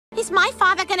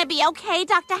gonna be okay,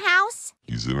 Dr. House?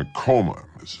 He's in a coma,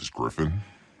 Mrs. Griffin.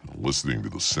 Listening to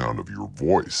the sound of your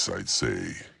voice, I'd say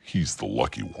he's the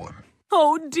lucky one.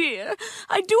 Oh dear,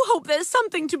 I do hope there's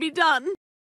something to be done.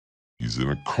 He's in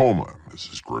a coma,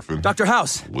 Mrs. Griffin. Dr.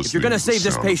 House, if you're gonna save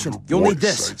this patient, you'll need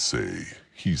this. I'd say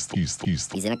he's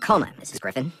in a coma, Mrs.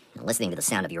 Griffin. Listening to the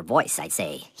sound of your voice, I'd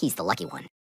say he's the lucky one.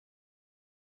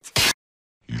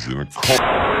 He's in a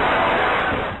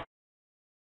coma.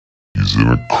 He's in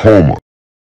a coma.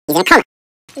 He's in a coma.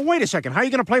 Well, wait a second. How are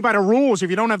you gonna play by the rules if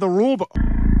you don't have the rule book?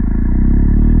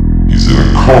 He's in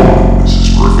a coma,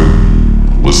 Mrs.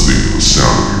 Griffin. Listening to the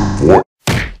sound of your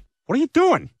voice. What are you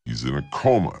doing? He's in a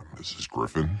coma, Mrs.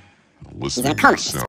 Griffin. Listening He's in a coma. to the sound